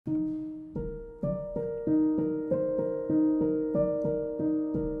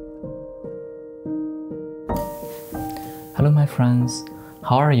Hello my friends,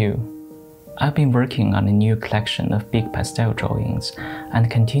 how are you? I've been working on a new collection of big pastel drawings and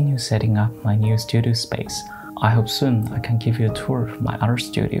continue setting up my new studio space. I hope soon I can give you a tour of my art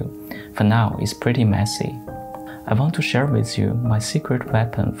studio. For now, it's pretty messy. I want to share with you my secret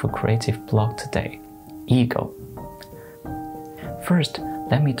weapon for creative block today, ego. First,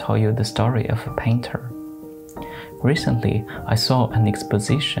 let me tell you the story of a painter. Recently, I saw an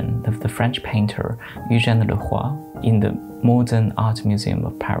exposition of the French painter Eugène Leroy in the Modern Art Museum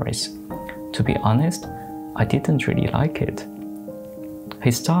of Paris. To be honest, I didn't really like it.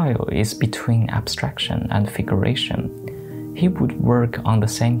 His style is between abstraction and figuration. He would work on the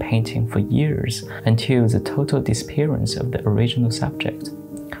same painting for years until the total disappearance of the original subject.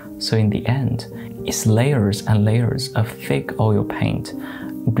 So in the end, it's layers and layers of thick oil paint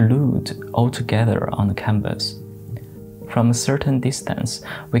glued all together on the canvas. From a certain distance,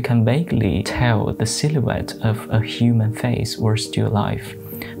 we can vaguely tell the silhouette of a human face or still life.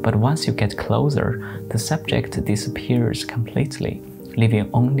 But once you get closer, the subject disappears completely, leaving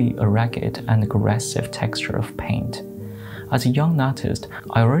only a ragged and aggressive texture of paint. As a young artist,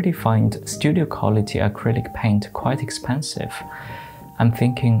 I already find studio quality acrylic paint quite expensive. I'm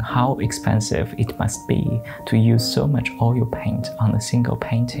thinking how expensive it must be to use so much oil paint on a single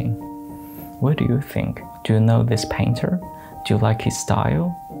painting. What do you think? Do you know this painter? Do you like his style?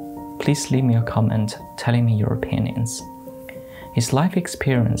 Please leave me a comment telling me your opinions. His life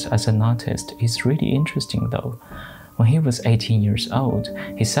experience as an artist is really interesting though. When he was 18 years old,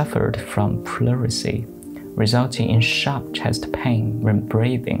 he suffered from pleurisy, resulting in sharp chest pain when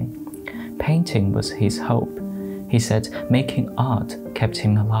breathing. Painting was his hope. He said making art kept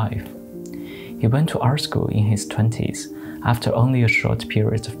him alive. He went to art school in his 20s. After only a short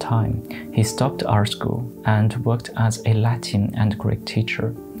period of time, he stopped art school and worked as a Latin and Greek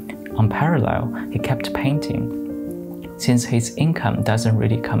teacher. On parallel, he kept painting. Since his income doesn't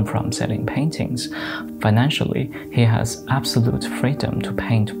really come from selling paintings, financially, he has absolute freedom to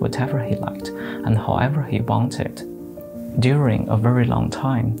paint whatever he liked and however he wanted. During a very long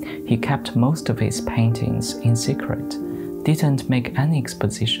time, he kept most of his paintings in secret, didn't make any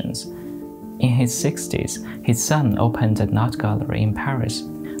expositions. In his 60s, his son opened an art gallery in Paris,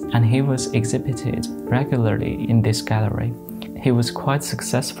 and he was exhibited regularly in this gallery. He was quite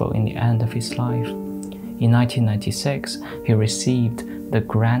successful in the end of his life. In 1996, he received the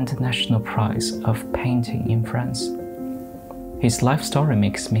Grand National Prize of Painting in France. His life story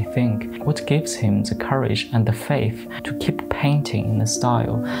makes me think what gives him the courage and the faith to keep painting in a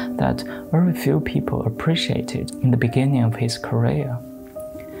style that very few people appreciated in the beginning of his career.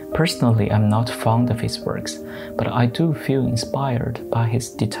 Personally, I'm not fond of his works, but I do feel inspired by his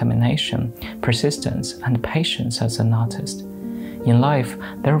determination, persistence, and patience as an artist. In life,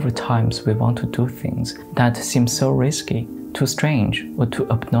 there are times we want to do things that seem so risky, too strange, or too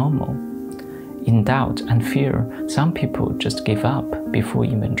abnormal. In doubt and fear, some people just give up before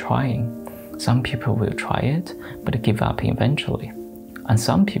even trying. Some people will try it, but give up eventually. And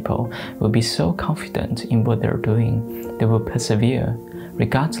some people will be so confident in what they're doing, they will persevere,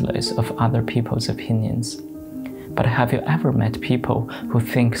 regardless of other people's opinions. But have you ever met people who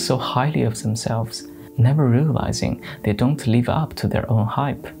think so highly of themselves, never realizing they don't live up to their own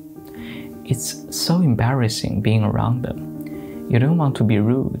hype? It's so embarrassing being around them. You don't want to be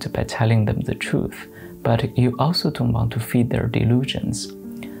rude by telling them the truth, but you also don't want to feed their delusions.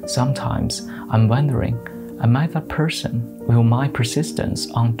 Sometimes I'm wondering, am I that person? Will my persistence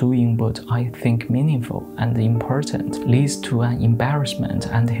on doing what I think meaningful and important leads to an embarrassment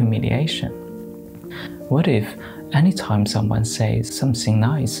and humiliation? What if anytime someone says something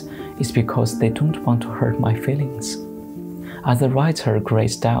nice, it's because they don't want to hurt my feelings? As the writer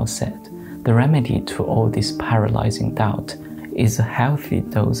Grace Dow said, the remedy to all this paralyzing doubt is a healthy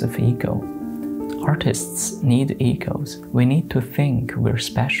dose of ego. Artists need egos. We need to think we're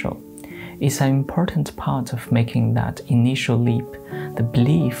special. It's an important part of making that initial leap, the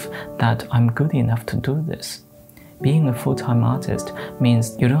belief that I'm good enough to do this. Being a full-time artist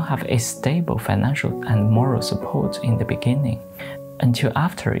means you don't have a stable financial and moral support in the beginning, until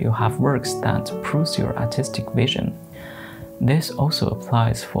after you have works that proves your artistic vision. This also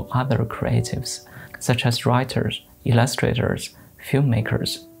applies for other creatives, such as writers, illustrators,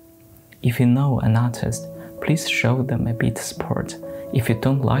 filmmakers. If you know an artist, please show them a bit of support. If you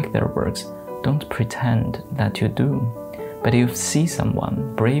don't like their works, don't pretend that you do. But if you see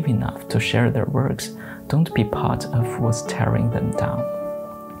someone brave enough to share their works, don't be part of what's tearing them down.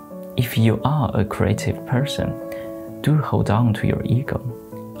 If you are a creative person, do hold on to your ego.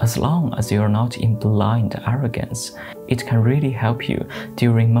 As long as you're not in blind arrogance, it can really help you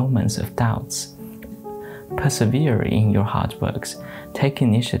during moments of doubts. Persevere in your hard works, take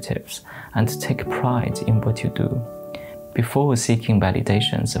initiatives, and take pride in what you do. Before seeking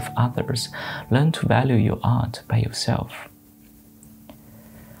validations of others, learn to value your art by yourself.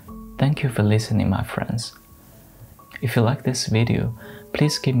 Thank you for listening, my friends. If you like this video,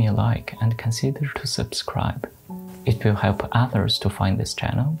 please give me a like and consider to subscribe. It will help others to find this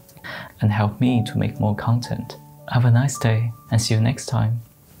channel and help me to make more content. Have a nice day and see you next time.